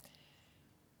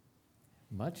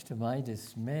Much to my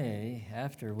dismay,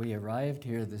 after we arrived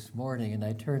here this morning and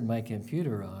I turned my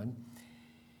computer on,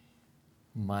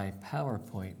 my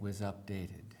PowerPoint was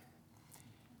updated.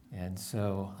 And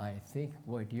so I think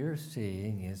what you're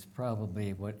seeing is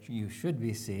probably what you should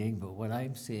be seeing, but what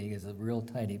I'm seeing is a real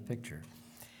tiny picture.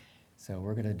 So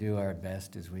we're going to do our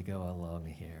best as we go along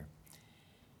here.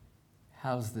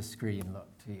 How's the screen look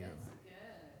to you?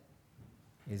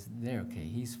 Is there okay?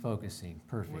 He's focusing.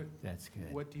 Perfect. That's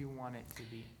good. What do you want it to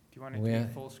be? Do you want it to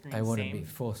be full screen? I want it to be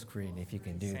full screen if you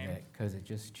can do that, because it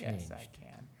just changed. Yes, I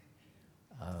can.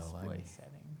 Display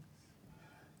settings.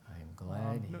 I'm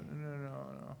glad.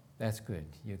 No. That's good.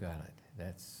 You got it.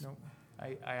 That's Nope.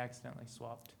 I accidentally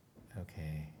swapped.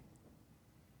 okay.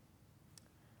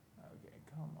 Okay,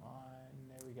 come on.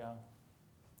 There we go.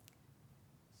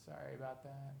 Sorry about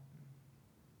that.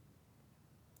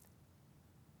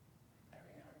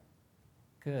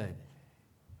 There we go. Good.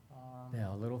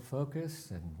 Now a little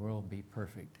focus, and we'll be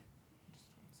perfect. Just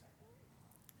 1 second.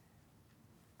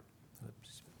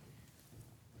 Oops.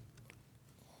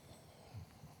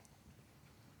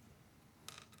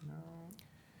 No.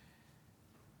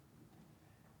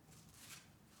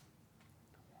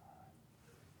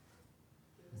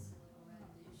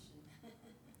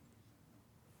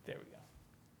 There we go.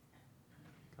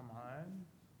 Come on.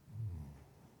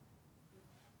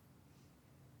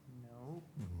 Nope.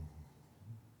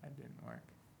 That didn't work.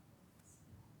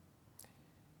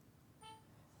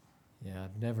 Yeah,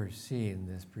 I've never seen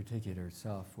this particular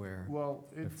software Well,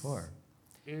 before.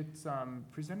 it's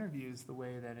presenter view is the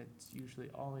way that it's usually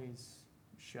always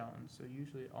shown. So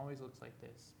usually it always looks like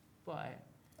this. But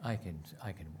I can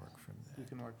work from that. you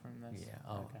can work from this. Yeah,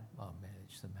 Okay. I'll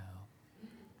manage somehow.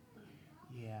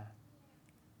 Yeah.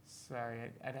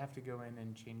 Sorry, I'd have to go in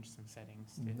and change some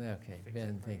settings. To Okay, fix Ben,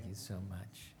 it for thank you so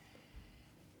much.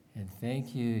 And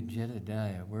thank you,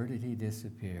 Jedediah. Where did he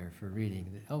disappear for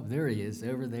reading? Oh, there he is,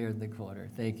 over there in the corner.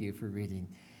 Thank you for reading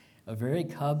a very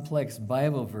complex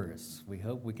Bible verse. We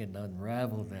hope we can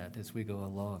unravel that as we go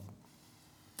along.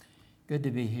 Good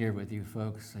to be here with you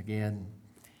folks again.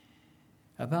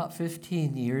 About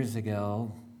 15 years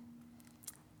ago,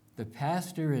 the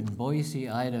pastor in Boise,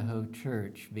 Idaho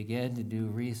church began to do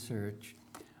research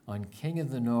on King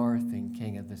of the North and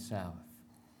King of the South.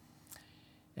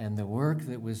 And the work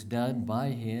that was done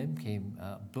by him came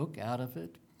a book out of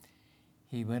it.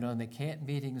 He went on the camp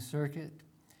meeting circuit,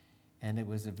 and it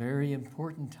was a very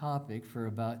important topic for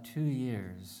about 2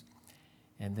 years.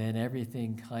 And then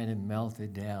everything kind of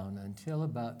melted down until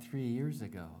about 3 years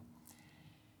ago.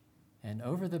 And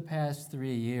over the past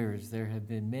 3 years, there have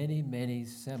been many, many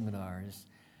seminars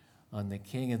on the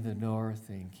King of the North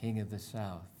and King of the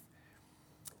South.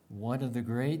 One of the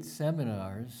great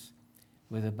seminars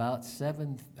with about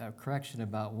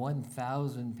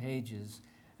 1,000 pages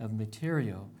of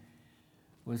material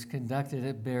was conducted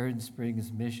at Barron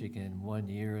Springs, Michigan 1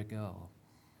 year ago.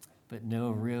 But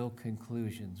no real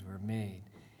conclusions were made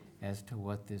as to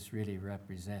what this really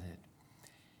represented.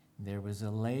 There was a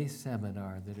lay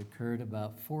seminar that occurred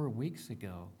about 4 weeks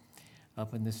ago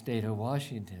up in the state of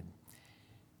Washington.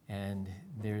 And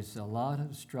there's a lot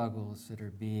of struggles that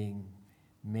are being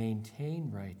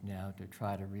maintained right now to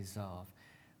try to resolve.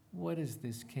 What is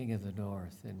this King of the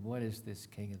North and what is this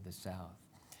King of the South?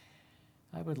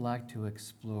 I would like to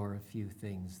explore a few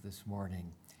things this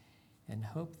morning and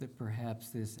hope that perhaps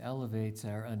this elevates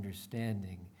our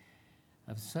understanding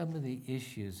of some of the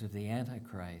issues of the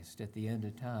Antichrist at the end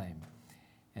of time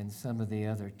and some of the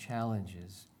other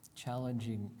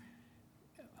challenging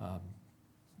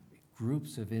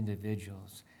groups of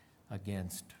individuals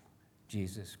against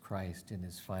Jesus Christ in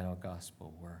his final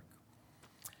gospel work.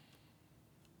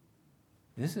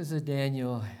 This is a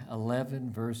Daniel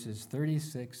 11 verses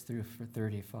 36 through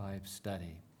 35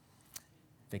 study.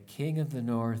 The King of the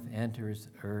North enters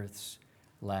earth's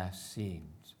last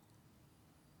scenes.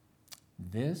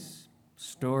 This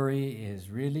story is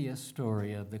really a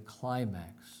story of the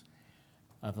climax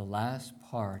of the last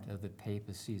part of the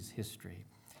papacy's history,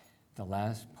 the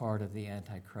last part of the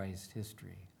Antichrist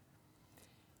history.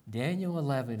 Daniel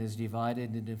 11 is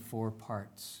divided into 4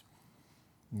 parts.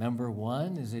 Number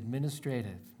 1 is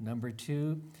administrative. Number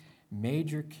 2,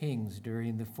 major kings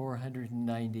during the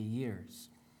 490 years.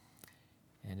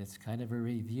 And it's kind of a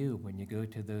review when you go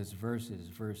to those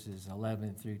verses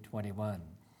 11 through 21.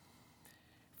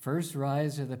 First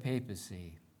rise of the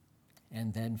papacy,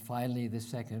 and then finally the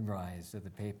second rise of the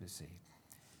papacy.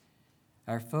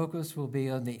 Our focus will be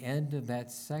on the end of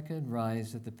that second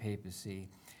rise of the papacy,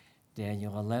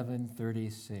 Daniel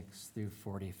 11:36 through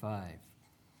 45.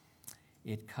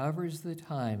 It covers the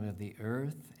time of the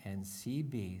earth and sea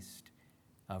beast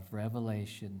of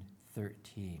Revelation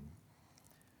 13.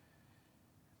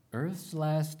 Earth's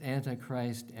last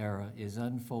Antichrist era is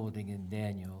unfolding in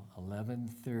Daniel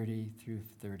 11:30 through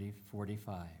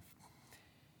 45.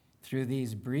 Through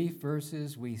these brief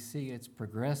verses, we see its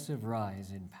progressive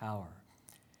rise in power.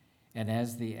 And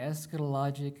as the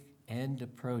eschatologic end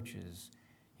approaches,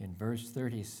 in verse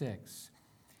 36,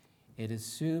 it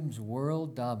assumes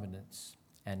world dominance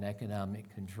and economic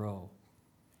control.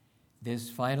 This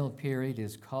final period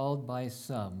is called by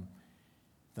some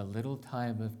the little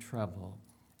time of trouble,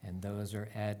 and those are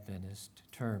Adventist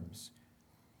terms.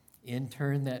 In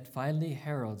turn, that finally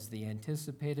heralds the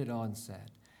anticipated onset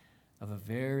of a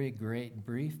very great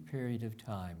brief period of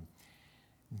time,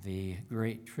 the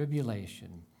Great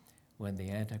Tribulation, when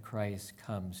the Antichrist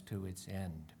comes to its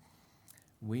end.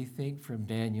 We think from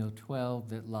Daniel 12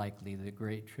 that likely the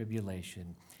Great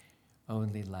Tribulation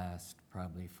only lasts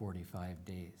probably 45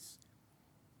 days.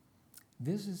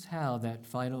 This is how that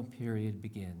final period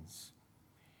begins.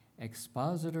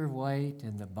 Expositor White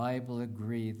and the Bible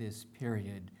agree this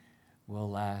period will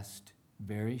last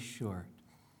very short.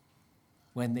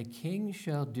 When the king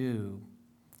shall do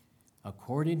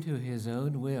according to his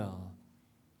own will,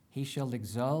 he shall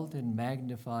exalt and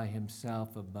magnify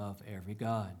himself above every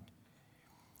god.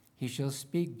 He shall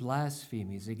speak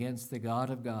blasphemies against the God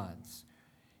of gods,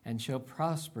 and shall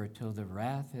prosper till the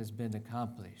wrath has been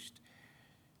accomplished.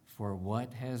 For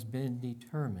what has been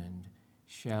determined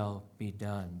shall be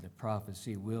done. The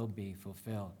prophecy will be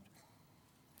fulfilled.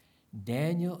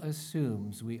 Daniel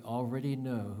assumes we already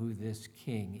know who this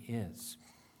king is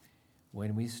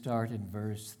when we start in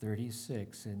verse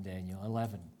 36 in Daniel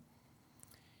 11.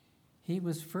 He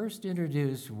was first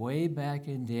introduced way back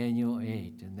in Daniel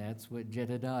 8, and that's what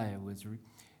Jedediah was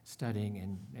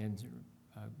studying and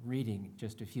reading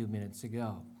just a few minutes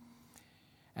ago,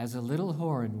 as a little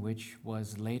horn which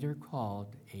was later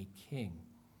called a king.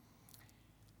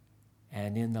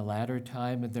 And in the latter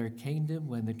time of their kingdom,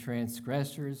 when the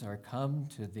transgressors are come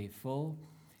to the full,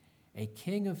 a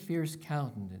king of fierce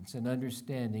countenance and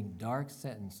understanding dark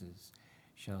sentences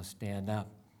shall stand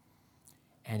up,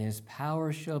 and his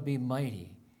power shall be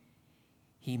mighty.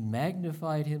 He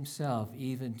magnified himself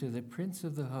even to the prince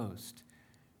of the host.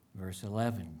 Verse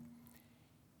 11,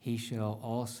 he shall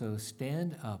also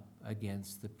stand up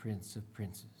against the prince of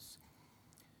princes.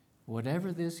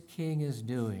 Whatever this king is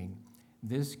doing,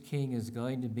 this king is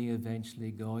going to be eventually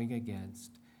going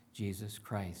against Jesus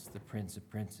Christ, the Prince of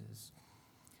Princes.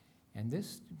 And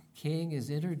this king is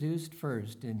introduced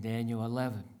first in Daniel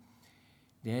 11.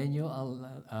 In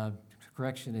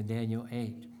Daniel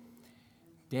 8.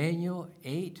 Daniel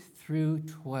 8 through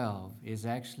 12 is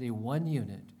actually one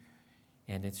unit,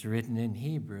 and it's written in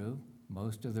Hebrew.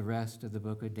 Most of the rest of the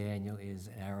book of Daniel is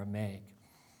Aramaic.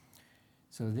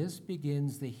 So this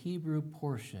begins the Hebrew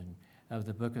portion of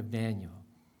the book of Daniel.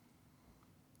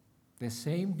 The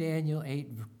same Daniel 8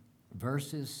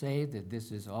 verses say that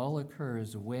this all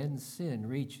occurs when sin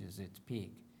reaches its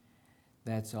peak.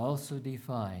 That's also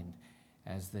defined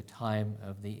as the time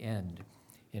of the end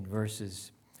in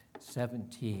verses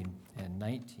 17 and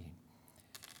 19.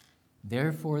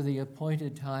 Therefore, the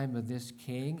appointed time of this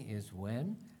king is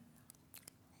when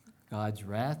God's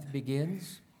wrath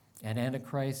begins, and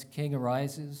Antichrist king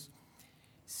arises.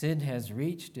 Sin has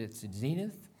reached its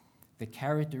zenith. The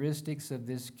characteristics of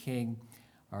this king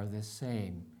are the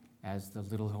same as the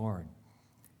little horn.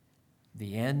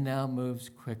 The end now moves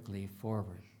quickly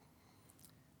forward.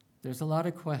 There's a lot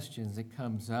of questions that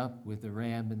comes up with the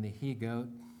ram and the he-goat.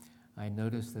 I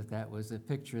noticed that was a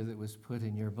picture that was put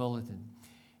in your bulletin,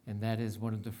 and that is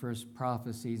one of the first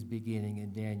prophecies beginning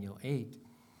in Daniel 8.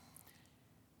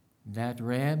 That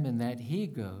ram and that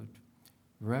he-goat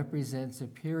represents a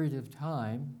period of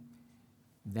time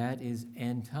that is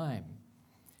end time.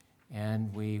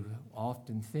 And we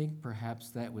often think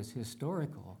perhaps that was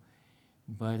historical,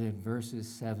 but in verses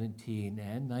 17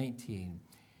 and 19,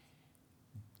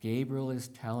 Gabriel is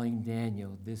telling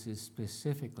Daniel this is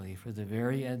specifically for the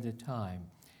very end of time,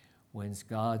 when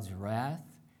God's wrath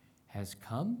has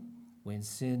come, when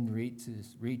sin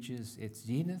reaches its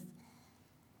zenith,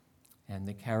 and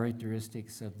the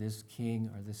characteristics of this king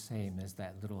are the same as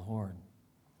that little horn.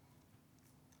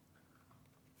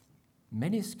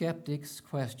 Many skeptics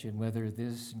question whether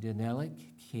this Danielic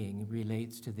king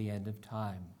relates to the end of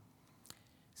time.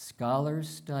 Scholar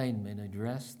Steinman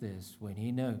addressed this when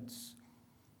he notes,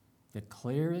 the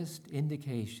clearest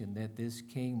indication that this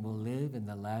king will live in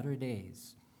the latter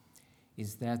days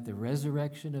is that the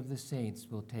resurrection of the saints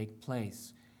will take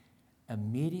place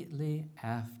immediately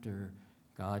after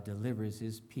God delivers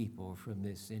his people from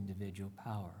this individual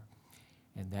power.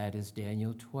 And that is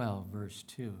Daniel 12, verse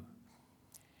 2.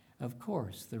 Of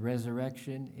course, the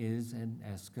resurrection is an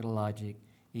eschatologic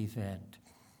event.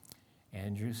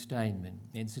 Andrew Steinman,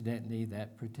 incidentally,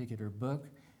 that particular book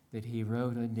that he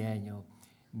wrote on Daniel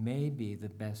may be the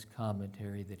best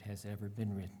commentary that has ever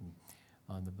been written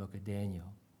on the book of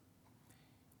Daniel.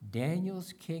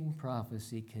 Daniel's king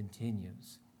prophecy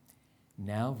continues.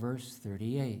 Now, verse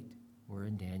 38, we're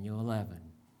in Daniel 11.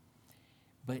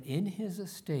 But in his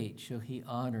estate shall he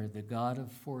honor the God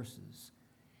of forces,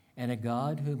 and a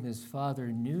God whom his father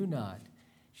knew not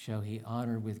shall he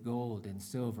honor with gold and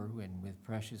silver and with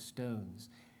precious stones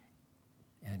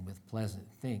and with pleasant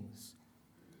things.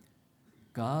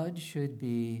 God should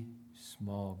be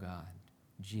small God,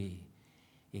 G.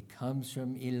 It comes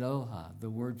from Eloha. The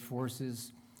word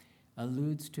forces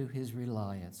alludes to his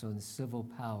reliance on civil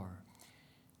power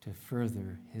to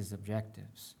further his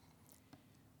objectives.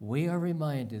 We are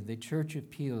reminded the church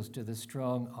appeals to the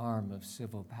strong arm of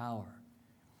civil power.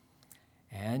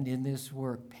 And in this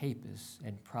work, papists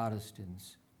and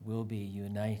Protestants will be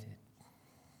united.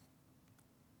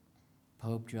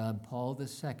 Pope John Paul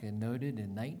II noted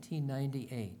in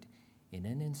 1998 in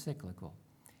an encyclical,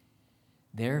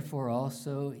 therefore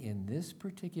also in this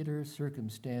particular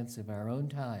circumstance of our own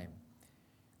time,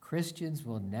 Christians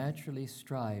will naturally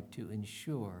strive to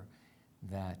ensure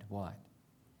that what?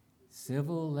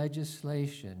 Civil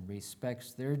legislation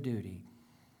respects their duty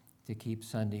to keep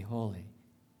Sunday holy.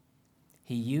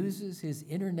 He uses his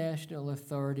international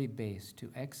authority base to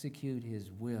execute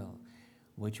his will,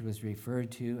 which was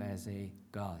referred to as a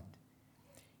God.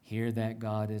 Here that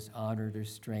God is honored or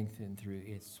strengthened through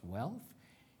its wealth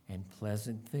and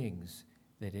pleasant things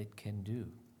that it can do.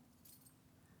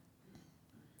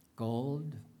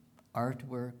 Gold,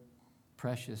 artwork,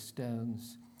 precious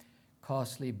stones,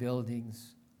 costly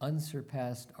buildings,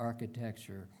 unsurpassed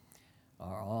architecture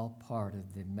are all part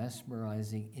of the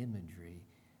mesmerizing imagery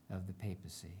of the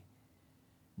papacy.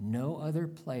 No other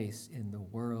place in the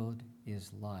world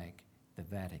is like the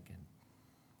Vatican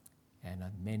and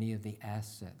many of the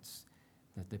assets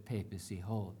that the papacy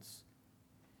holds.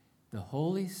 The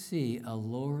Holy See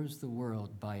allures the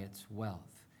world by its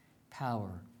wealth,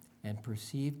 power, and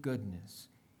perceived goodness.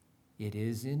 It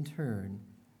is in turn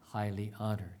highly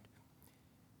honored.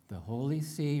 The Holy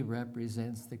See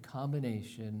represents the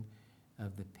combination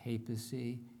of the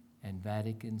papacy and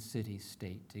Vatican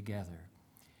City-State together.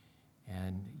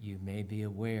 And you may be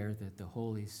aware that the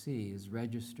Holy See is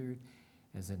registered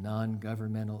as a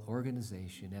non-governmental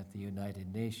organization at the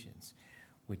United Nations,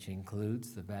 which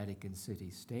includes the Vatican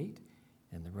City-State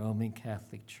and the Roman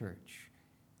Catholic Church.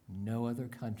 No other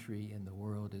country in the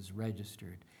world is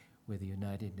registered with the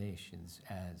United Nations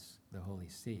as the Holy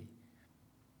See.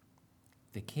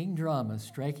 The King drama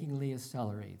strikingly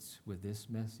accelerates with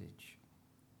this message.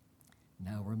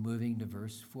 Now we're moving to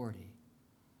verse 40.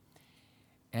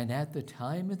 And at the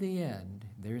time of the end,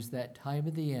 there's that time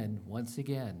of the end once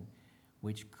again,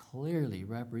 which clearly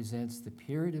represents the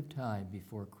period of time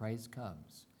before Christ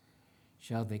comes,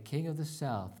 shall the king of the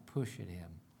south push at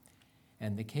him,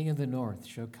 and the king of the north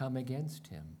shall come against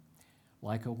him,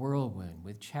 like a whirlwind,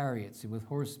 with chariots and with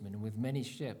horsemen and with many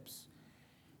ships.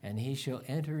 And he shall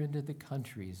enter into the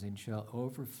countries and shall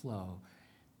overflow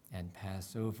and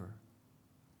pass over.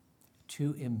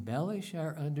 To embellish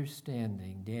our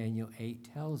understanding, Daniel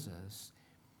 8 tells us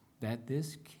that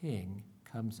this king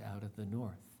comes out of the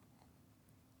north.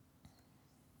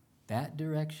 That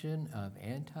direction of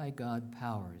anti-God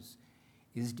powers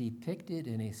is depicted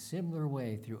in a similar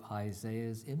way through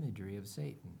Isaiah's imagery of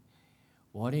Satan,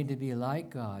 wanting to be like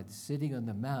God, sitting on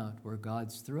the mount where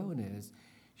God's throne is,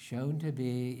 shown to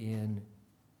be in,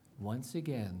 once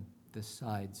again, the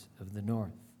sides of the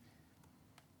north.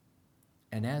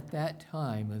 And at that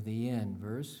time of the end,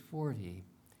 verse 40,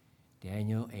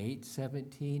 Daniel 8,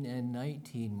 17 and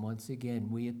 19, once again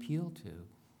we appeal to,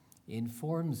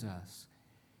 informs us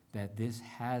that this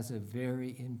has a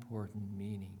very important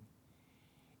meaning.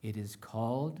 It is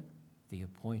called the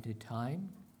appointed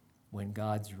time, when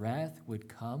God's wrath would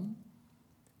come,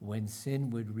 when sin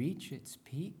would reach its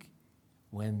peak,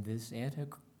 when this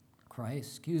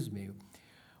Antichrist,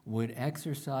 would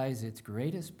exercise its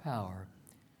greatest power,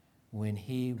 when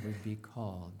he would be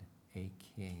called a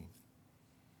king.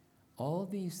 All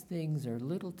these things are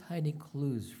little tiny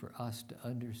clues for us to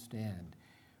understand,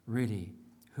 really,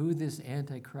 who this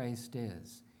Antichrist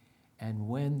is and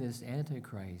when this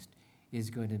Antichrist is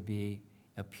going to be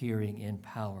appearing in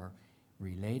power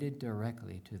related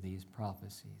directly to these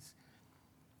prophecies.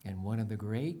 And one of the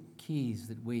great keys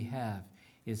that we have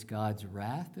is God's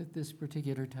wrath at this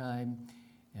particular time,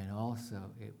 and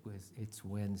also it's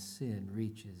when sin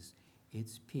reaches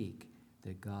its peak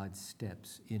that God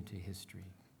steps into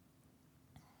history.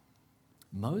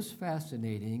 Most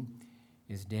fascinating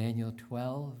is Daniel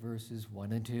 12, verses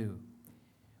 1 and 2,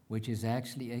 which is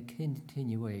actually a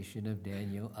continuation of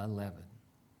Daniel 11.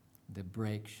 The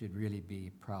break should really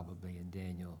be probably in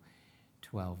Daniel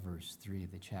 12, verse 3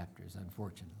 of the chapters,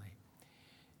 unfortunately.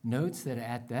 Notes that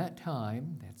at that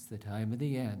time, that's the time of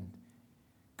the end,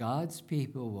 God's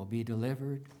people will be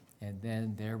delivered, and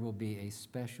then there will be a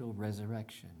special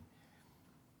resurrection.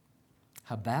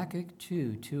 Habakkuk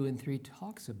 2, 2 and 3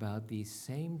 talks about these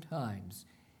same times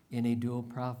in a dual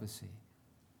prophecy.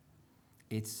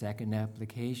 Its second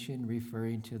application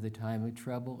referring to the time of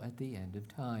trouble at the end of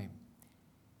time.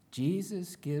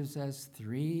 Jesus gives us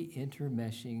three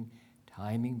intermeshing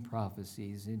timing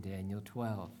prophecies in Daniel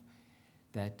 12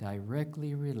 that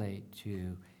directly relate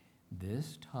to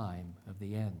this time of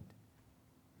the end.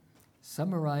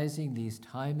 Summarizing these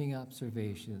timing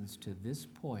observations to this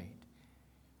point,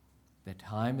 the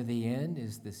time of the end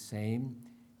is the same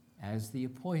as the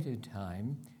appointed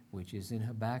time, which is in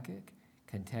Habakkuk,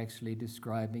 contextually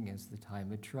describing as the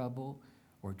time of trouble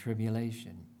or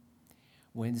tribulation,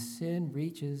 when sin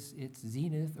reaches its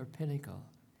zenith or pinnacle,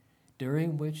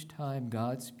 during which time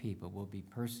God's people will be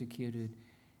persecuted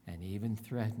and even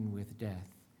threatened with death,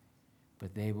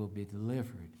 but they will be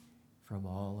delivered from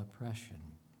all oppression.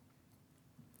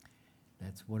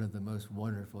 That's one of the most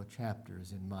wonderful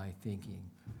chapters in my thinking,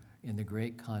 in the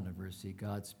great controversy,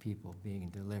 God's people being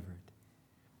delivered.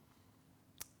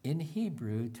 In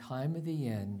Hebrew, time of the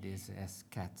end is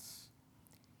eskatz.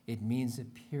 It means a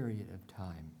period of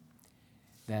time.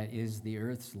 That is the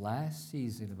earth's last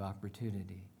season of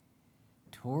opportunity.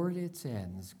 Toward its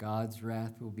ends, God's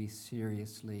wrath will be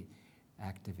seriously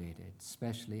activated,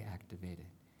 specially activated.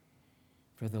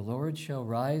 For the Lord shall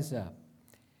rise up,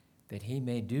 that he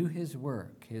may do his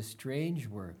work, his strange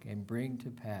work, and bring to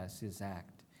pass his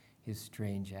act, his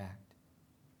strange act.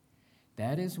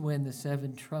 That is when the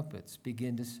seven trumpets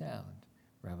begin to sound,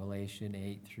 Revelation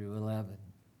 8 through 11.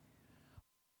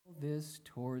 All this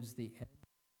towards the end.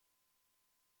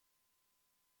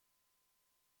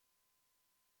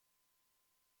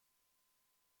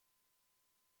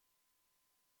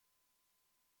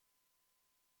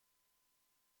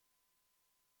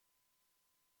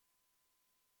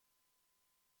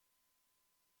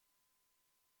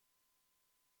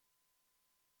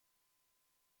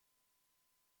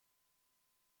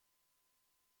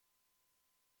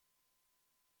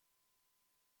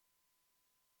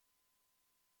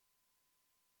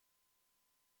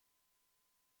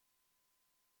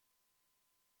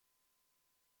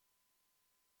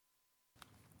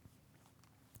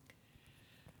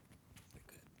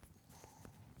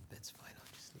 That's fine,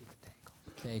 I'll just leave it dangle.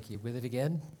 Thank you. With it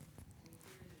again?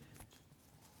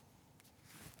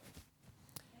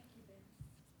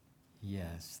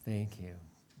 Yes, thank you.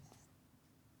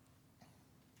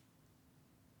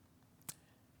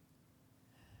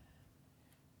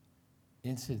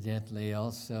 Incidentally,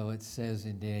 also it says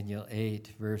in Daniel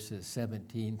 8, verses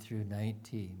 17 through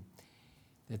 19,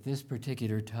 that this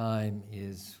particular time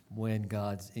is when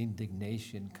God's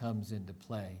indignation comes into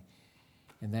play.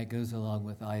 And that goes along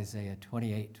with Isaiah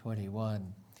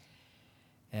 28:21.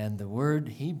 And the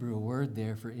Hebrew word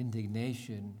there for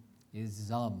indignation is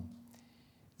zam.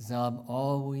 Zam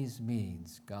always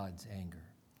means God's anger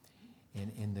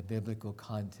in the biblical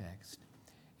context.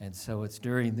 And so it's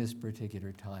during this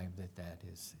particular time that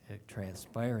is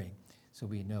transpiring. So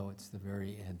we know it's the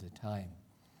very end of time.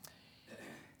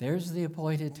 There's the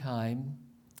appointed time.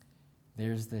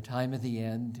 There's the time of the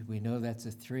end. We know that's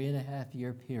a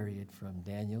 3.5-year period from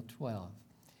Daniel 12.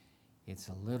 It's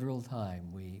a literal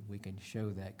time. We can show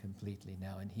that completely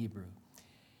now in Hebrew.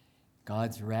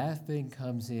 God's wrath then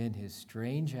comes in, his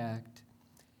strange act,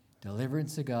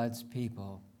 deliverance of God's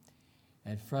people.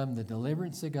 And from the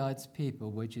deliverance of God's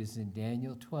people, which is in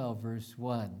Daniel 12, verse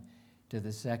 1, to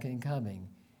the second coming,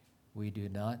 we do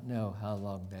not know how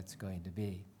long that's going to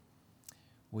be.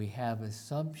 We have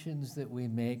assumptions that we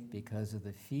make because of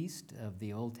the feast of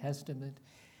the Old Testament,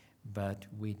 but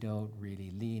we don't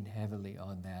really lean heavily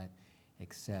on that,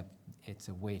 except it's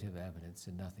a weight of evidence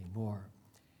and nothing more.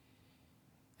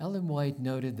 Ellen White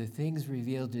noted the things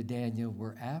revealed to Daniel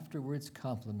were afterwards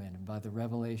complemented by the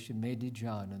revelation made to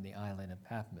John on the island of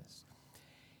Patmos.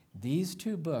 These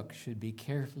two books should be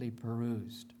carefully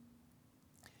perused.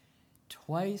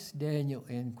 Twice Daniel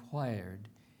inquired,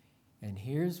 and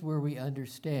here's where we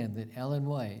understand that Ellen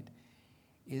White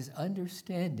is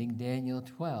understanding Daniel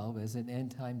 12 as an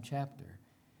end-time chapter.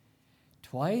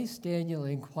 Twice Daniel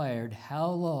inquired,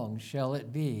 how long shall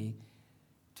it be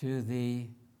to the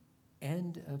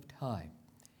end of time?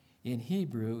 In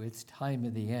Hebrew, it's time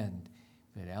of the end,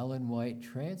 but Ellen White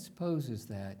transposes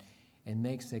that and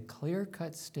makes a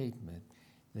clear-cut statement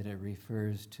that it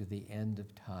refers to the end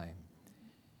of time.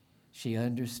 She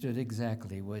understood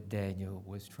exactly what Daniel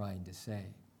was trying to say.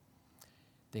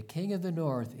 The king of the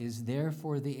north is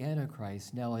therefore the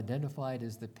Antichrist, now identified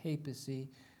as the papacy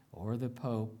or the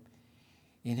pope,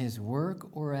 in his work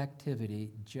or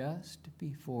activity just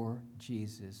before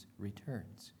Jesus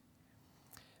returns.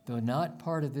 Though not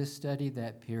part of this study,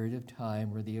 that period of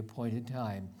time or the appointed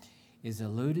time is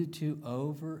alluded to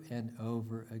over and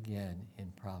over again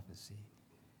in prophecy.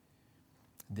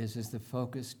 This is the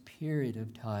focused period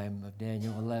of time of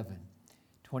Daniel 11,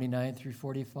 29 through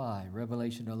 45,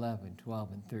 Revelation 11,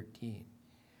 12, and 13.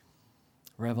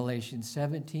 Revelation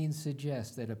 17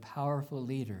 suggests that a powerful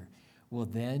leader will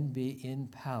then be in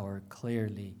power,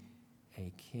 clearly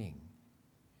a king.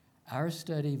 Our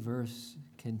study verse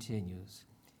continues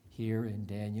here in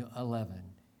Daniel 11.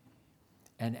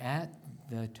 And at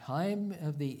the time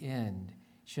of the end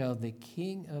shall the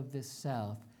king of the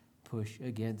south push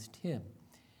against him.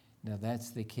 Now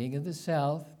that's the king of the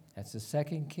south, that's the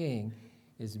second king,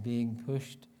 is being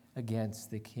pushed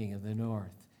against the king of the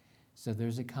north. So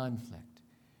there's a conflict.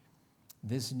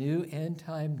 This new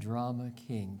end-time drama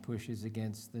king pushes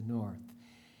against the north.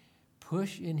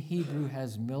 Push in Hebrew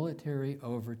has military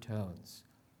overtones.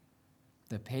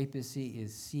 The papacy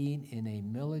is seen in a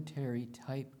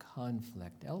military-type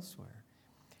conflict elsewhere,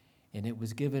 and it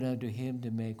was given unto him to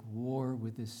make war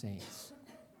with the saints.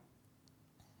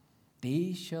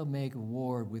 These shall make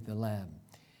war with the Lamb.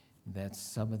 That's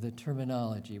some of the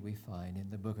terminology we find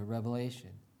in the book of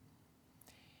Revelation.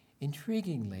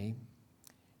 Intriguingly,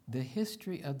 the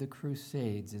history of the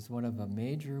Crusades is one of a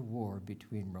major war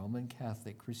between Roman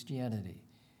Catholic Christianity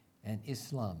and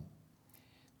Islam,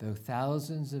 though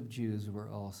thousands of Jews were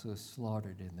also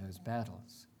slaughtered in those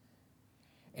battles.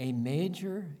 A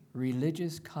major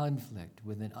religious conflict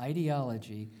with an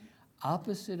ideology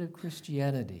opposite of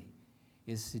Christianity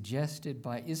is suggested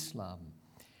by Islam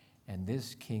and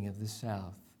this king of the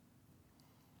south.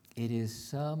 It is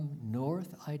some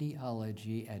North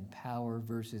ideology and power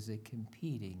versus a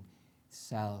competing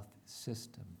South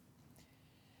system.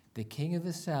 The king of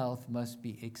the south must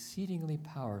be exceedingly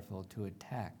powerful to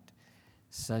attack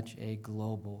such a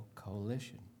global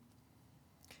coalition.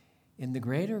 In the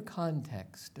greater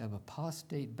context of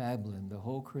apostate Babylon, the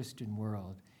whole Christian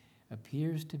world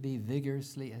appears to be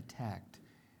vigorously attacked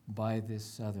by this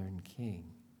southern king.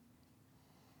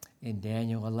 In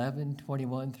Daniel 11,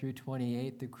 21 through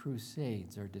 28, the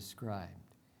Crusades are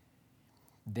described.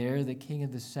 There, the king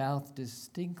of the south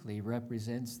distinctly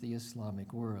represents the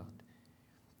Islamic world.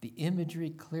 The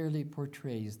imagery clearly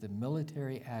portrays the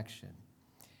military action,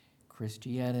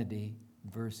 Christianity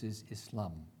versus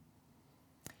Islam.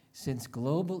 Since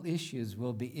global issues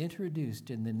will be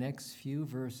introduced in the next few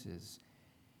verses,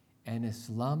 an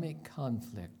Islamic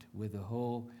conflict with the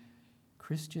whole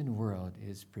Christian world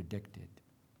is predicted.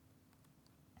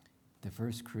 The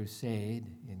first crusade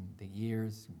in the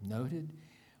years noted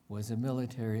was a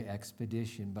military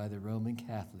expedition by the Roman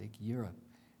Catholic Europe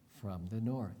from the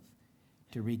north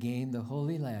to regain the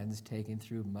Holy Lands taken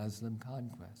through Muslim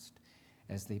conquest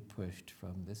as they pushed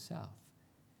from the south.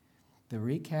 The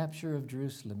recapture of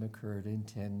Jerusalem occurred in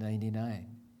 1099.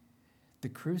 The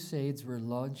Crusades were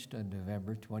launched on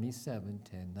November 27,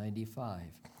 1095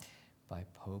 by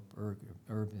Pope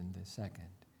Urban II.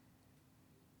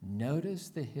 Notice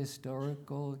the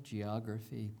historical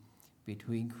geography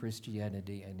between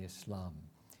Christianity and Islam,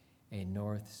 a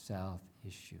north-south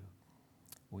issue.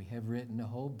 We have written a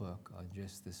whole book on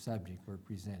just the subject we're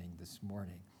presenting this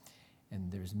morning,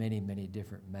 and there's many, many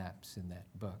different maps in that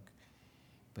book.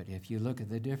 But if you look at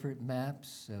the different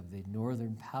maps of the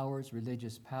northern powers,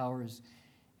 religious powers,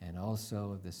 and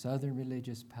also of the southern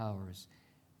religious powers,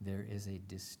 there is a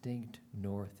distinct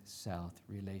north-south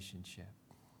relationship.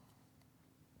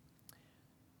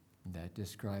 That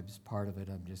describes part of it.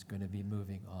 I'm just going to be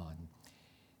moving on.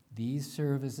 These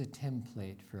serve as a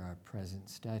template for our present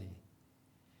study.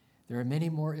 There are many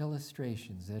more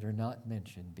illustrations that are not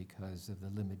mentioned because of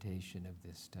the limitation of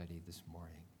this study this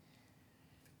morning.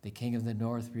 The king of the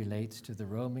north relates to the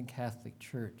Roman Catholic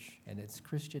Church and its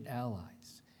Christian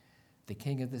allies. The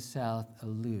king of the south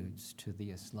alludes to the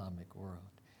Islamic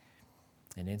world.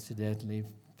 And incidentally,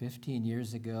 15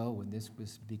 years ago, when this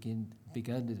was begun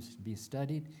to be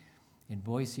studied in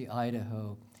Boise,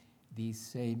 Idaho, these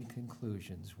same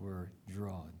conclusions were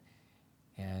drawn.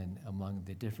 And among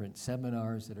the different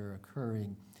seminars that are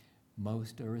occurring,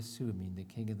 most are assuming the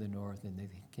king of the north and the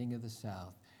king of the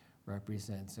south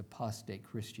represents apostate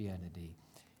Christianity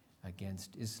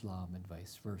against Islam and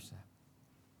vice versa.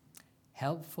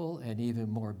 Helpful and even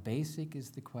more basic is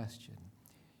the question,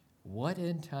 What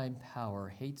end-time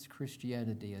power hates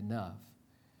Christianity enough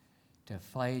to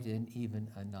fight and even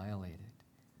annihilate it?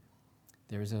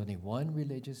 There is only one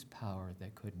religious power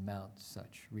that could mount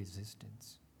such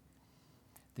resistance.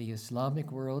 The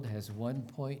Islamic world has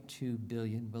 1.2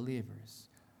 billion believers.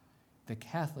 The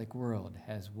Catholic world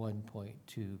has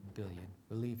 1.2 billion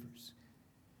believers.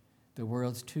 The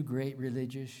world's two great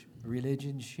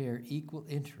religions share equal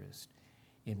interest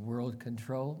in world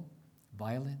control,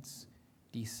 violence,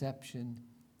 deception,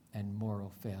 and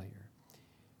moral failure.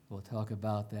 We'll talk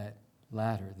about that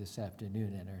latter this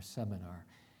afternoon in our seminar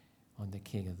on the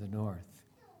King of the North.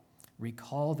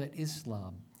 Recall that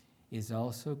Islam is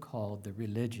also called the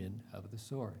religion of the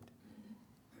sword.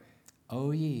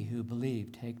 O ye who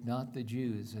believe, take not the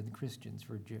Jews and Christians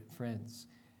for friends.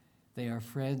 They are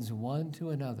friends one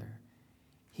to another.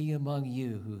 He among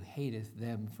you who hateth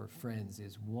them for friends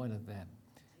is one of them.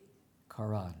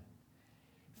 Quran.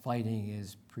 Fighting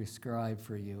is prescribed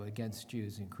for you against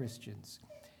Jews and Christians.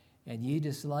 And ye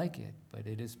dislike it, but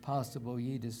it is possible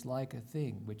ye dislike a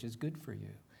thing which is good for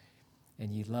you,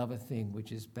 and ye love a thing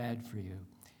which is bad for you.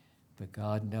 But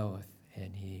God knoweth,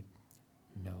 and he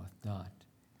knoweth not.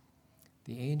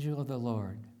 The angel of the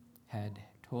Lord had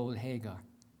told Hagar,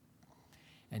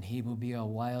 and he will be a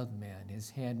wild man. His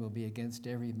hand will be against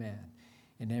every man,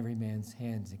 and every man's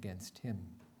hands against him.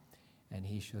 And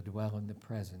he shall dwell in the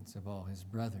presence of all his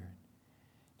brethren.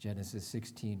 Genesis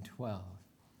 16:12.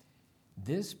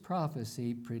 This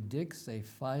prophecy predicts a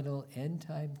final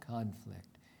end-time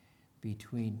conflict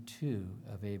between two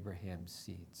of Abraham's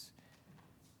seeds.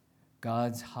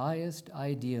 God's highest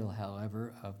ideal,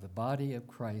 however, of the body of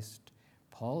Christ,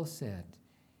 Paul said,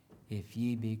 if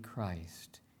ye be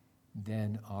Christ,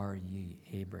 then are ye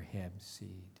Abraham's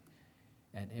seed,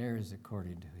 and heirs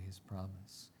according to his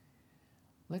promise.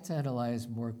 Let's analyze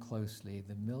more closely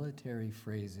the military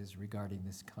phrases regarding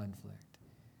this conflict.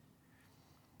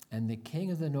 And the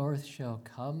king of the north shall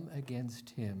come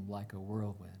against him like a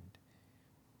whirlwind.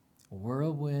 A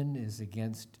whirlwind is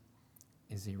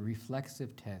a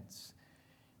reflexive tense.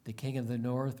 The king of the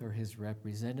north or his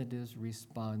representatives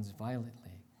responds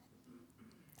violently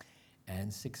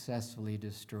and successfully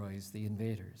destroys the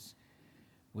invaders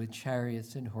with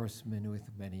chariots and horsemen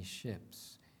with many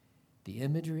ships. The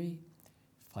imagery,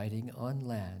 fighting on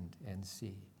land and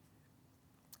sea.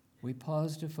 We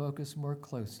pause to focus more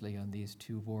closely on these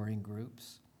two warring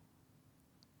groups.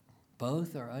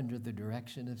 Both are under the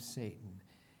direction of Satan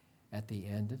at the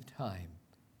end of time.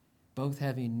 Both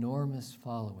have enormous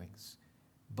followings.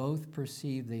 Both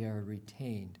perceive they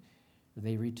retain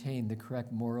the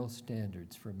correct moral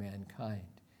standards for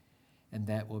mankind, and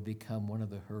that will become one of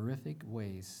the horrific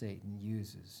ways Satan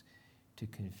uses to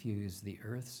confuse the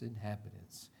earth's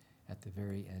inhabitants at the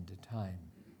very end of time.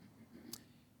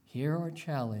 Here are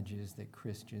challenges that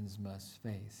Christians must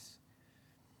face.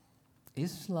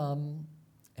 Islam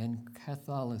and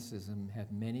Catholicism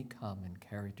have many common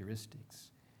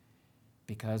characteristics.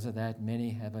 Because of that,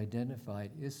 many have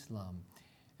identified Islam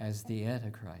as the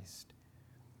Antichrist.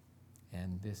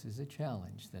 And this is a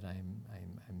challenge that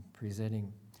I'm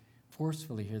presenting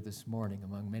forcefully here this morning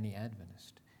among many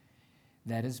Adventists.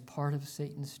 That is part of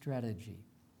Satan's strategy.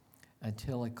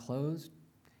 Until close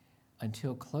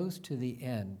to the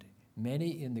end,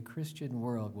 many in the Christian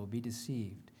world will be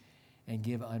deceived and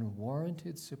give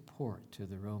unwarranted support to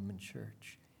the Roman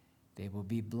Church. They will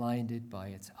be blinded by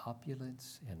its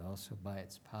opulence and also by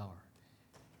its power.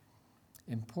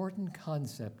 Important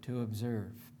concept to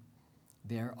observe.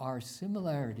 There are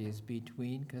similarities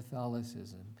between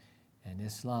Catholicism and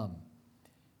Islam,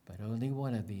 but only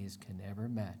one of these can ever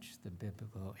match the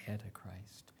biblical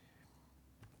Antichrist.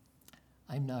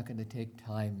 I'm not going to take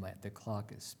time, the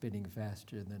clock is spinning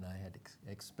faster than I had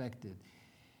expected,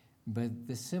 but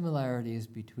the similarities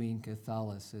between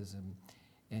Catholicism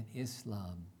and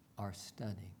Islam are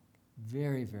stunning,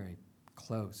 very, very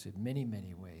close in many,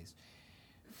 many ways.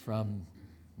 From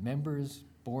members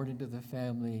born into the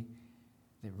family,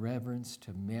 the reverence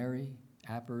to Mary,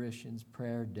 apparitions,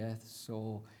 prayer, death,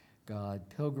 soul, God,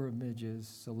 pilgrimages,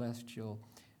 celestial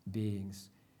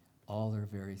beings, all are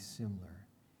very similar.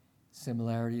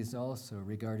 Similarities also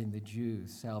regarding the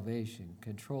Jews, salvation,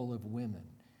 control of women,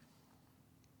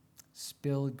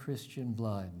 spilled Christian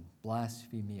blood,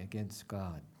 blasphemy against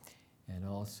God, and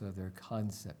also their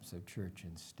concepts of church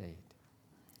and state.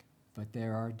 But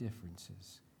there are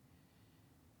differences.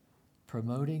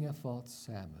 Promoting a false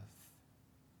Sabbath,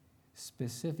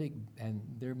 specific, and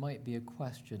there might be a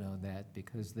question on that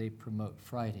because they promote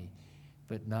Friday,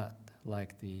 but not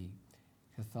like the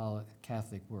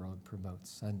Catholic world promotes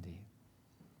Sunday.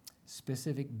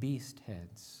 Specific beast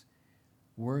heads,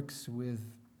 works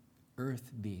with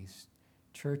earth beasts,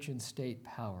 church and state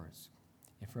powers,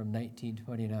 and from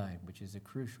 1929, which is a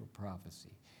crucial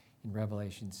prophecy in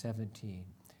Revelation 17,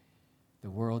 the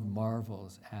world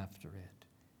marvels after it,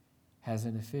 has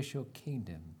an official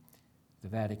kingdom, the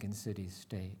Vatican City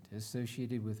state,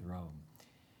 associated with Rome,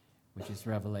 which is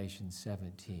Revelation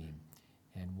 17,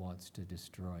 and wants to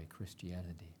destroy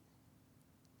Christianity.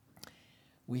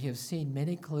 We have seen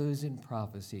many clues in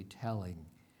prophecy telling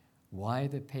why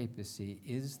the papacy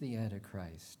is the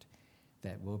Antichrist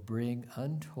that will bring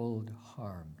untold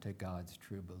harm to God's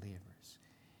true believers.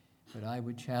 But I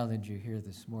would challenge you here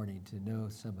this morning to know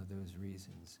some of those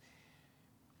reasons.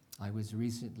 I was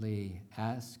recently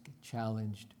asked,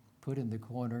 challenged, put in the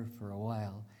corner for a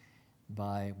while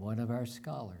by one of our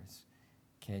scholars.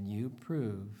 Can you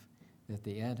prove that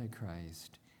the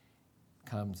Antichrist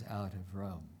comes out of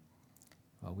Rome?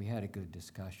 Well, we had a good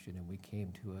discussion and we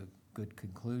came to a good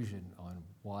conclusion on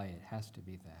why it has to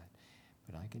be that.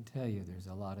 But I can tell you there's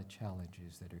a lot of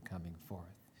challenges that are coming forth.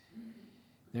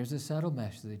 There's a subtle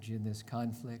message in this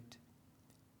conflict.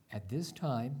 At this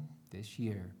time, this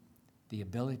year, the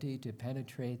ability to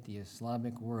penetrate the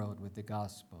Islamic world with the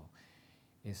gospel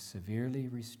is severely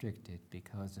restricted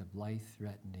because of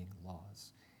life-threatening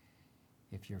laws.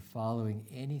 If you're following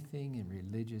anything in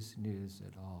religious news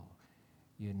at all,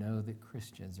 you know that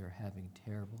Christians are having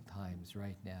terrible times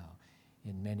right now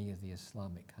in many of the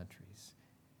Islamic countries.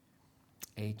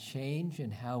 A change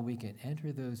in how we can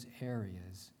enter those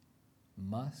areas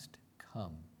must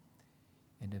come.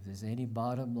 And if there's any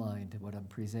bottom line to what I'm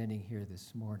presenting here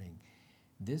this morning,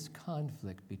 this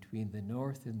conflict between the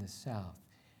North and the South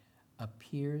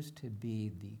appears to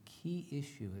be the key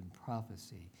issue in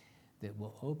prophecy that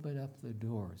will open up the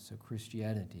doors so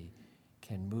Christianity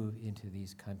can move into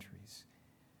these countries.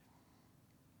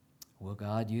 Will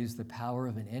God use the power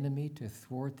of an enemy to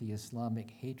thwart the Islamic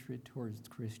hatred towards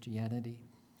Christianity?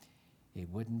 It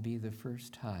wouldn't be the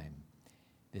first time.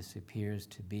 This appears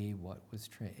to be what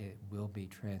it will be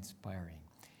transpiring.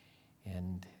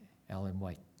 And Ellen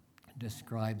White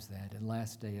describes that in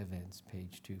Last Day Events,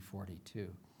 page 242.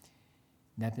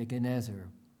 Nebuchadnezzar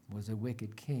was a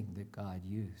wicked king that God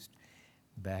used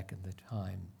back in the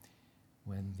time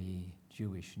when the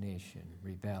Jewish nation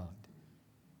rebelled.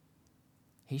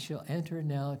 He shall enter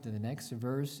now to the next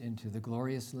verse, into the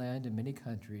glorious land, and many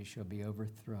countries shall be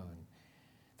overthrown.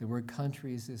 The word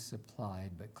countries is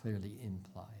supplied, but clearly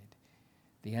implied.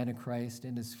 The Antichrist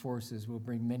and his forces will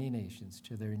bring many nations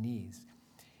to their knees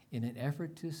in an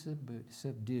effort to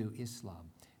subdue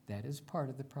Islam. That is part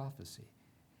of the prophecy.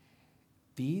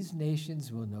 These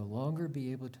nations will no longer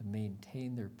be able to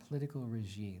maintain their political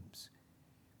regimes.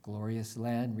 Glorious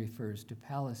land refers to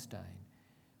Palestine.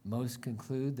 Most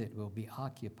conclude that it will be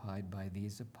occupied by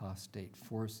these apostate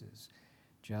forces,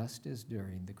 just as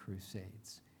during the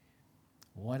Crusades.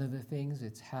 One of the things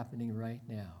that's happening right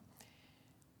now,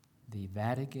 the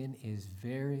Vatican is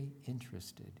very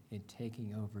interested in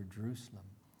taking over Jerusalem.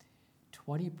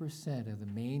 20% of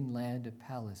the main land of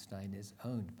Palestine is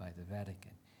owned by the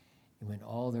Vatican, and when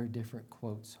all their different,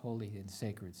 quotes, holy and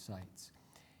sacred sites.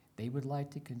 They would like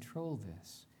to control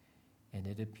this, and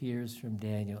it appears from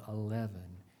Daniel 11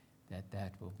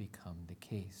 that will become the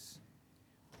case.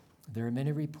 There are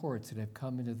many reports that have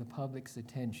come into the public's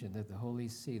attention that the Holy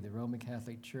See, the Roman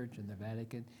Catholic Church, and the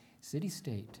Vatican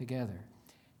City-State together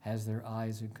has their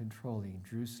eyes on controlling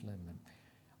Jerusalem and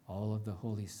all of the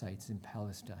holy sites in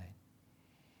Palestine.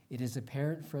 It is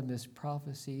apparent from this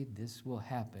prophecy this will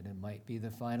happen and might be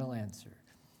the final answer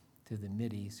to the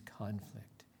Mideast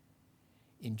conflict.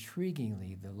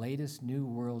 Intriguingly, the latest New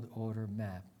World Order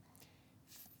map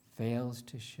fails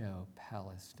to show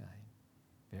Palestine.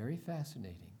 Very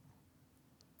fascinating.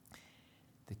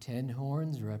 The 10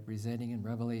 horns representing in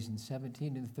Revelation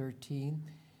 17 and 13,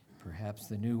 perhaps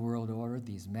the New World Order.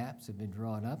 These maps have been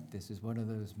drawn up. This is one of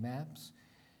those maps.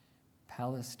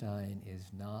 Palestine is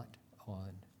not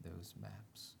on those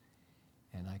maps.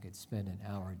 And I could spend an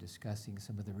hour discussing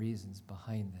some of the reasons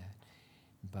behind that.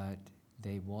 But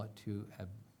they want to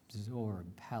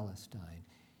absorb Palestine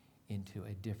into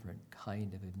a different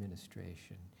kind of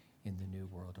administration in the New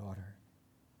World Order.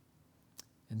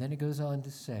 And then it goes on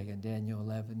to say in Daniel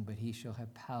 11, but he shall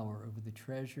have power over the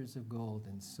treasures of gold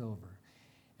and silver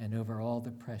and over all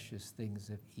the precious things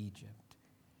of Egypt.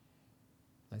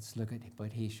 Let's look at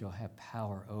what he shall have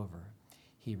power over.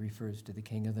 He refers to the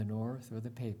king of the north or the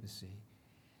papacy.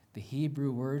 The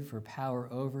Hebrew word for power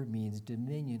over means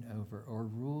dominion over or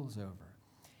rules over.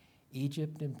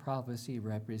 Egypt in prophecy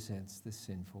represents the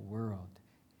sinful world.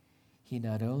 He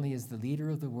not only is the leader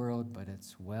of the world, but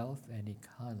its wealth and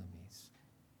economies.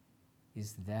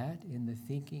 Is that in the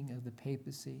thinking of the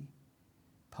papacy?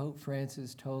 Pope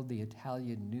Francis told the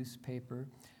Italian newspaper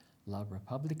La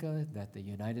Repubblica that the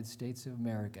United States of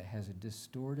America has a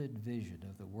distorted vision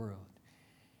of the world,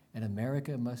 and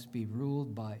America must be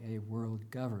ruled by a world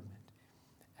government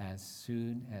as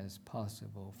soon as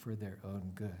possible for their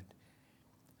own good.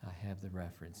 I have the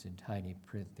reference in tiny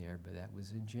print there, but that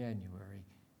was in January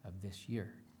of this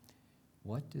year.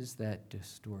 What does that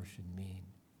distortion mean?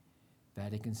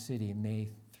 Vatican City, May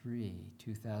 3,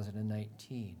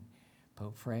 2019.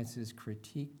 Pope Francis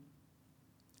critiqued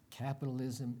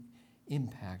capitalism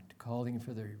impact, calling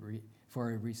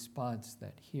for a response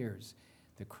that hears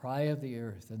the cry of the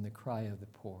earth and the cry of the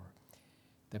poor.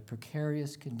 The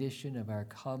precarious condition of our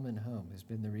common home has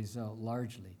been the result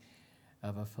largely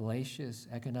of a fallacious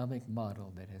economic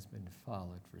model that has been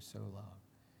followed for so long.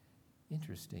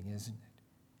 Interesting, isn't it?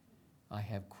 I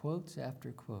have quotes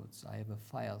after quotes. I have a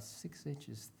file 6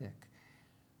 inches thick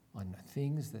on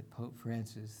things that Pope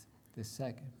Francis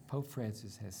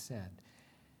has said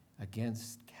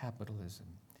against capitalism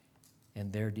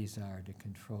and their desire to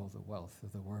control the wealth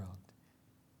of the world.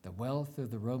 The wealth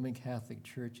of the Roman Catholic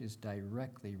Church is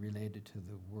directly related to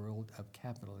the world of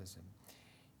capitalism,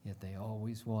 yet they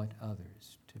always want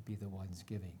others to be the ones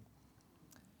giving.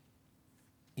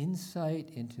 Insight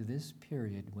into this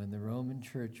period when the Roman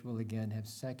Church will again have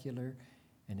secular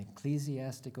and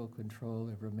ecclesiastical control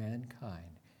over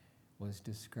mankind was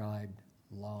described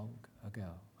long ago.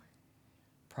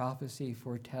 Prophecy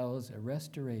foretells a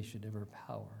restoration of her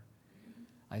power.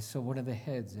 I saw one of the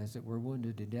heads, as it were,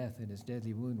 wounded to death, and his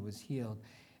deadly wound was healed,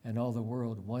 and all the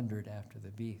world wondered after the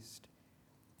beast.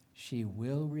 She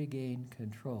will regain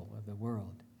control of the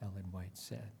world, Ellen White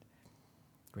said.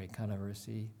 Great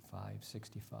Controversy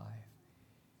 565.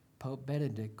 Pope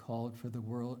Benedict called for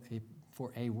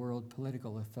a world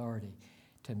political authority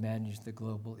to manage the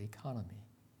global economy.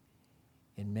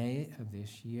 In May of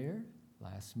this year,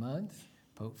 last month,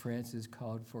 Pope Francis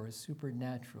called for a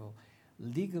supernatural,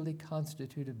 legally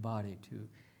constituted body to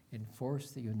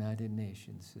enforce the United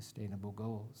Nations Sustainable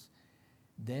Goals,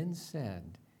 then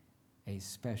said a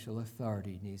special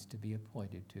authority needs to be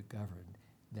appointed to govern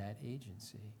that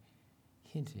agency,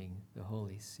 hinting the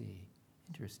Holy See.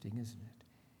 Interesting, isn't it?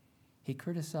 He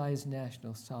criticized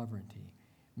national sovereignty,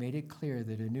 made it clear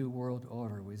that a new world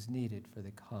order was needed for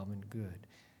the common good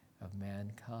of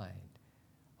mankind.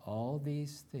 All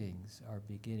these things are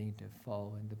beginning to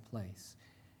fall into place,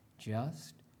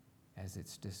 just as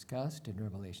it's discussed in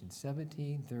Revelation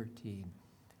 17, 13,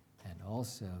 and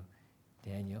also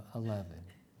Daniel 11.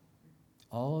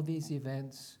 All these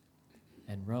events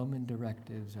and Roman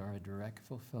directives are a direct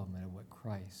fulfillment of what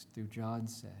Christ, through John,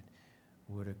 said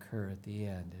would occur at the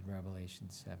end in Revelation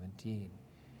 17.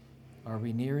 Are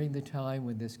we nearing the time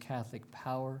when this Catholic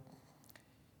power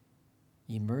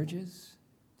emerges?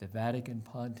 The Vatican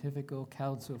Pontifical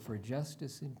Council for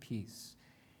Justice and Peace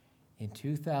in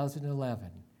 2011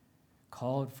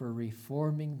 called for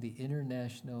reforming the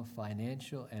international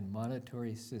financial and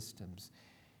monetary systems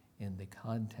in the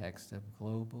context of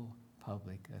global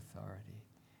public authority.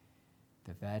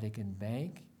 The Vatican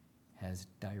Bank has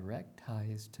direct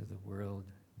ties to the World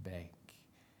Bank,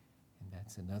 and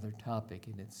that's another topic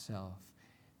in itself,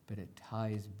 but it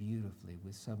ties beautifully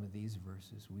with some of these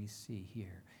verses we see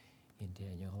here in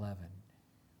Daniel 11.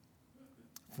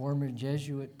 Former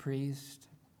Jesuit priest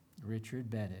Richard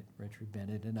Bennett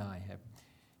and I have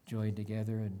joined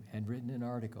together and written an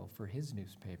article for his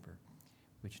newspaper,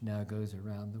 which now goes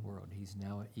around the world. He's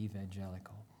now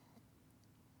evangelical.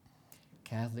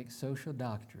 Catholic social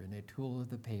doctrine, a tool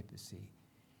of the papacy,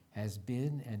 has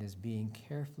been and is being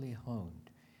carefully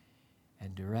honed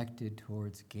and directed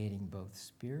towards gaining both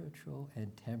spiritual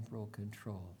and temporal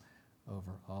control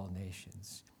over all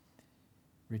nations.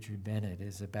 Richard Bennett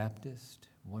is a Baptist,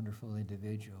 wonderful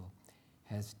individual,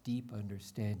 has deep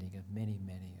understanding of many,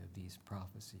 many of these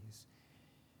prophecies.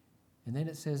 And then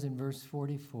it says in verse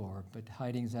 44, "But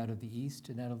tidings out of the east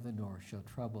and out of the north shall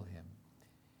trouble him.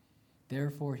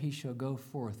 Therefore he shall go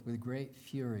forth with great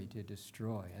fury to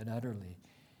destroy and utterly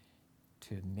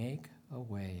to make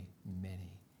away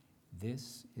many."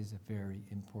 This is a very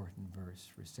important verse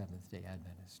for Seventh-day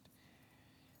Adventist.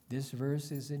 This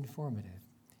verse is informative.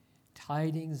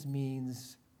 Tidings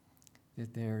means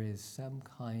that there is some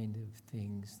kind of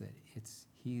things that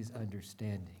he's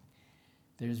understanding.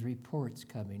 There's reports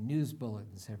coming. News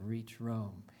bulletins have reached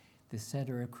Rome, the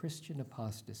center of Christian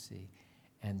apostasy,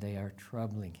 and they are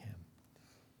troubling him.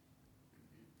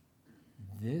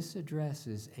 This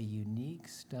addresses a unique,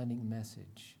 stunning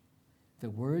message. The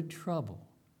word trouble,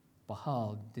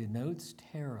 Bahal, denotes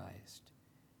terrorized.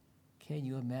 Can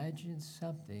you imagine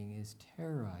something is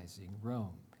terrorizing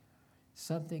Rome?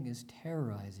 Something is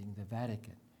terrorizing the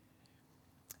Vatican.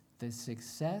 The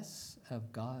success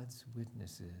of God's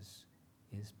witnesses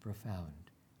is profound.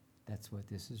 That's what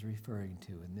this is referring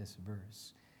to in this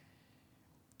verse.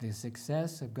 The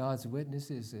success of God's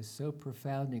witnesses is so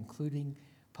profound, including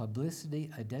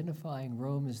publicity identifying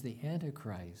Rome as the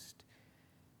Antichrist,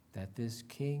 that this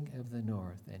king of the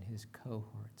north and his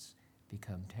cohorts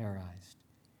become terrorized.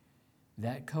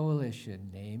 That coalition,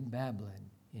 named Babylon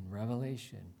in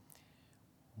Revelation,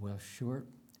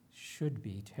 should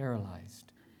be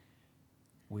terrorized.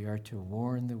 We are to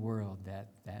warn the world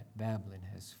that Babylon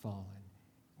has fallen.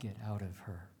 Get out of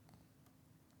her.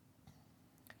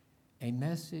 A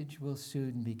message will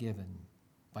soon be given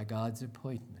by God's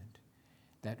appointment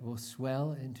that will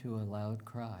swell into a loud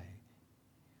cry.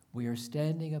 We are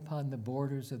standing upon the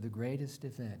borders of the greatest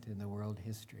event in the world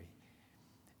history,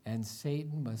 and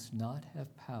Satan must not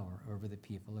have power over the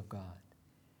people of God,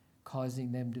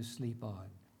 causing them to sleep on.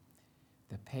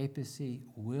 The papacy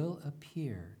will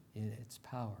appear in its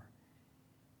power.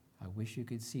 I wish you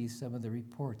could see some of the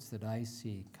reports that I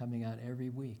see coming out every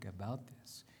week about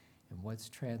this and what's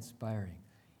transpiring,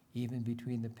 even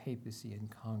between the papacy and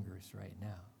Congress right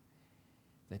now.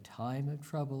 The time of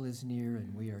trouble is near,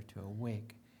 and we are to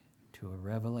awake to a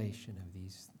revelation of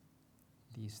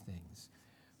these things.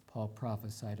 Paul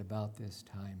prophesied about this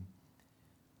time.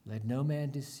 Let no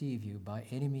man deceive you by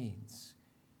any means,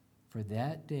 for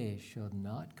that day shall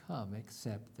not come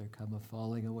except there come a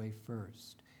falling away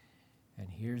first. And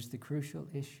here's the crucial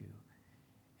issue.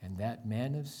 And that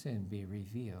man of sin be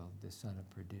revealed, the son of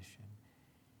perdition.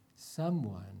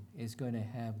 Someone is going to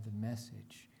have the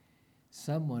message.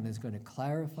 Someone is going to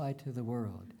clarify to the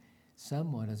world.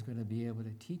 Someone is going to be able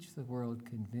to teach the world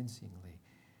convincingly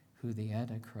who the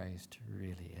Antichrist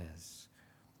really is.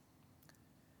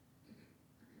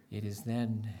 It is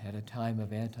then at a time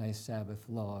of anti-Sabbath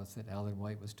laws that Ellen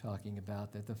White was talking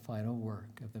about that the final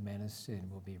work of the man of sin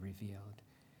will be revealed.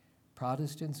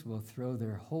 Protestants will throw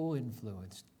their whole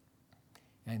influence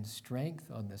and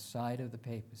strength on the side of the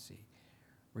papacy,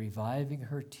 reviving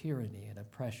her tyranny and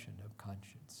oppression of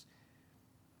conscience.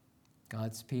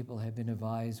 God's people have been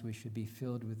advised we should be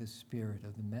filled with the spirit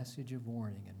of the message of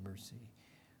warning and mercy,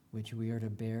 which we are to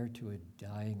bear to a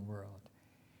dying world.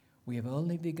 We have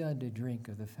only begun to drink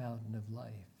of the fountain of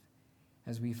life.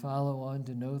 As we follow on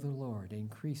to know the Lord,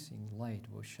 increasing light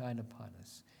will shine upon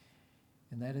us.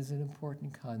 And that is an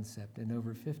important concept in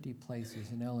over 50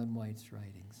 places in Ellen White's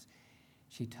writings.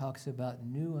 She talks about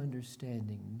new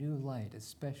understanding, new light,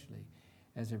 especially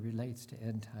as it relates to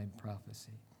end-time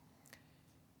prophecy.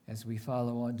 As we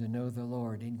follow on to know the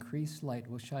Lord, increased light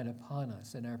will shine upon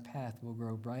us, and our path will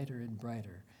grow brighter and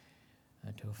brighter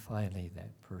until finally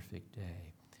that perfect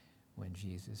day when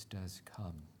Jesus does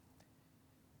come.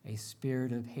 A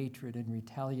spirit of hatred and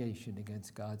retaliation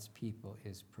against God's people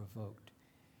is provoked.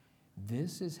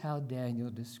 This is how Daniel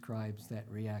describes that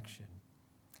reaction.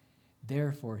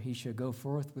 Therefore, he shall go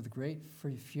forth with great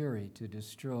fury to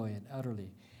destroy and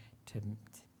utterly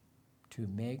to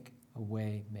make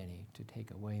away many, to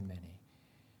take away many.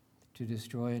 To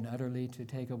destroy and utterly to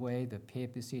take away, the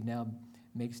papacy now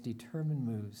makes determined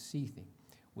moves, seething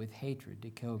with hatred to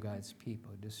kill God's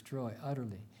people, destroy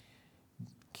utterly,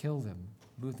 kill them,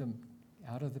 move them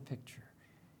out of the picture.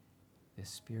 This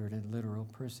spirit of literal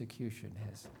persecution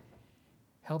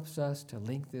helps us to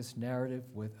link this narrative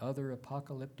with other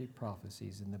apocalyptic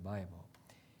prophecies in the Bible.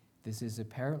 This is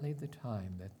apparently the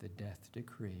time that the death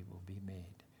decree will be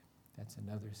made. That's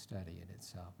another study in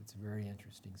itself. It's a very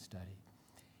interesting study.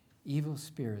 Evil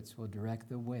spirits will direct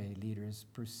the way leaders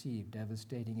perceive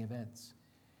devastating events.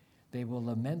 They will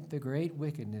lament the great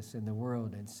wickedness in the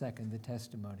world and second the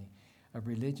testimony of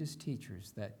religious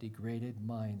teachers that degraded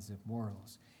minds of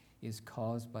morals is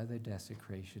caused by the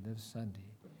desecration of Sunday.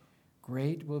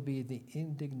 Great will be the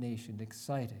indignation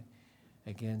excited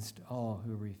against all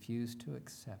who refuse to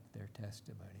accept their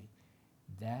testimony.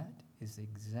 That is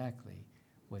exactly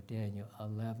what Daniel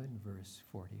 11, verse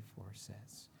 44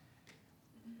 says.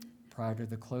 Prior to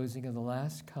the closing of the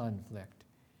last conflict,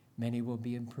 many will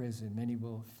be in prison. Many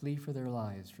will flee for their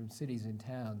lives from cities and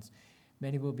towns.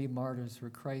 Many will be martyrs for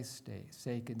Christ's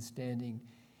sake and standing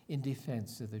in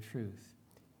defense of the truth.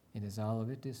 In his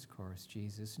Olivet Discourse,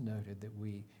 Jesus noted that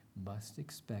we must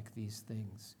expect these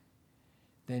things.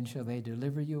 Then shall they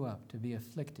deliver you up to be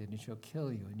afflicted, and shall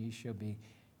kill you, and ye shall be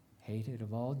hated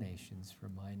of all nations for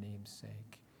my name's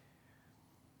sake.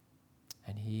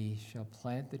 And he shall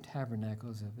plant the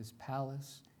tabernacles of his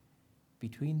palace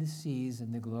between the seas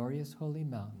and the glorious holy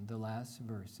mountain, the last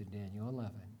verse in Daniel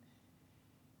 11.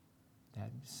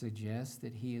 That suggests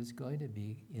that he is going to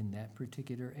be in that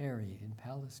particular area in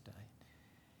Palestine.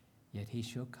 Yet he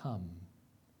shall come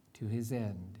to his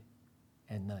end,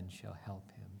 and none shall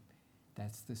help him.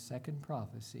 That's the second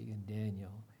prophecy in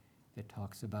Daniel that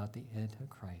talks about the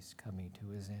Antichrist coming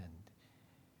to his end.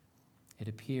 It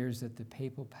appears that the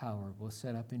papal power will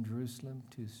set up in Jerusalem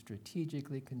to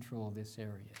strategically control this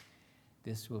area.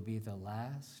 This will be the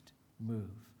last move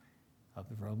of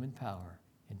the Roman power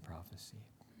in prophecy.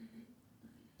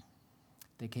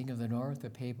 The king of the north, the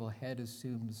papal head,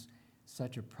 assumes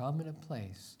such a prominent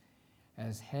place.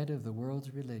 As head of the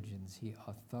world's religions, he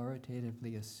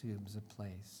authoritatively assumes a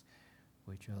place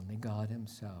which only God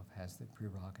himself has the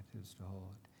prerogatives to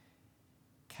hold.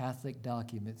 Catholic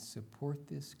documents support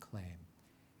this claim.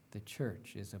 The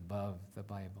church is above the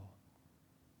Bible.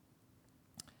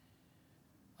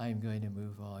 I'm going to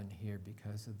move on here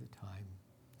because of the time.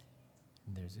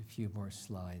 And there's a few more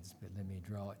slides, but let me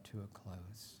draw it to a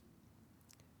close.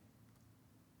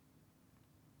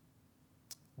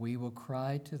 We will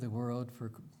cry to the world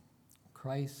for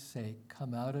Christ's sake,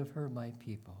 come out of her, my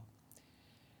people.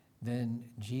 Then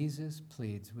Jesus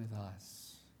pleads with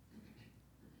us.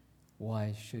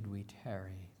 Why should we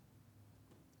tarry?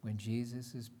 When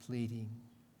Jesus is pleading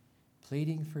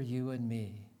for you and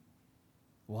me,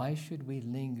 why should we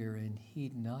linger and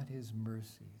heed not his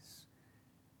mercies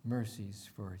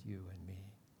for you and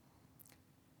me?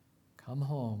 Come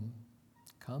home,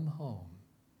 come home.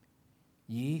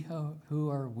 Ye who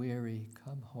are weary,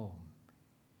 come home.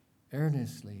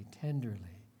 Earnestly,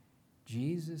 tenderly,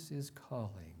 Jesus is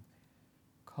calling,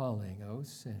 O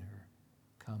sinner,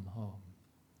 come home.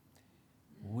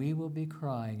 We will be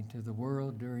crying to the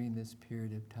world during this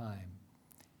period of time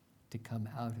to come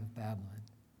out of Babylon.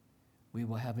 We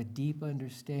will have a deep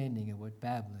understanding of what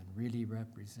Babylon really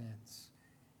represents.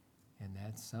 And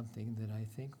that's something that I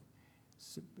think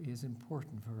is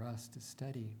important for us to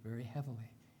study very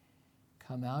heavily.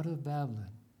 Come out of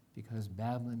Babylon, because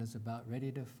Babylon is about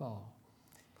ready to fall.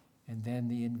 And then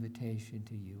the invitation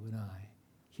to you and I,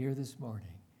 here this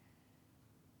morning,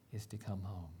 is to come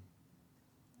home.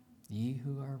 Ye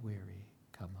who are weary,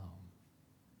 come home.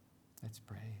 Let's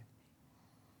pray.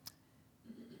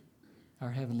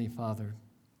 Our Heavenly Father,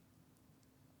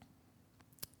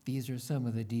 these are some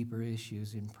of the deeper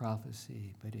issues in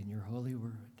prophecy, but in your holy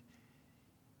word,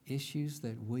 issues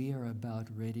that we are about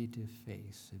ready to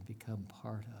face and become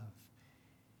part of.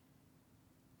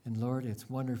 And Lord, it's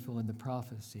wonderful in the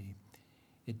prophecy.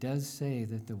 It does say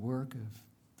that the work of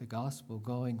the gospel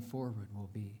going forward will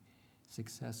be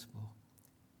successful.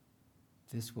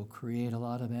 This will create a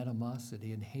lot of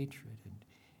animosity and hatred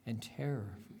and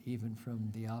terror, even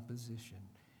from the opposition,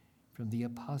 from the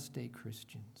apostate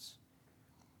Christians.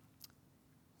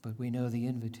 But we know the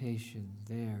invitation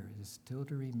there is still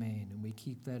to remain, and we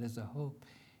keep that as a hope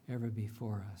ever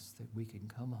before us, that we can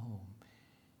come home,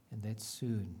 and that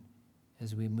soon,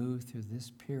 as we move through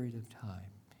this period of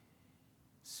time,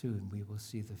 soon we will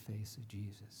see the face of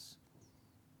Jesus.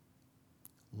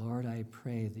 Lord, I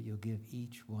pray that you'll give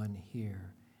each one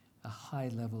here a high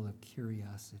level of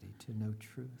curiosity to know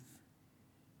truth,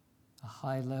 a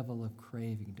high level of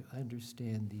craving to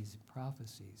understand these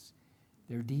prophecies,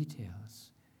 their details.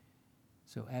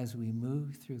 So as we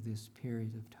move through this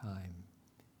period of time,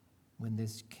 when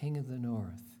this King of the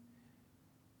North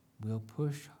will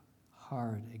push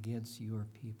hard against your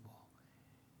people,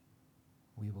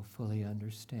 we will fully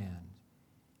understand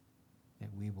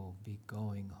that we will be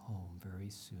going home very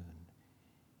soon.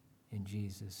 In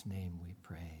Jesus' name we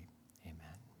pray.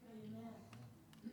 Amen.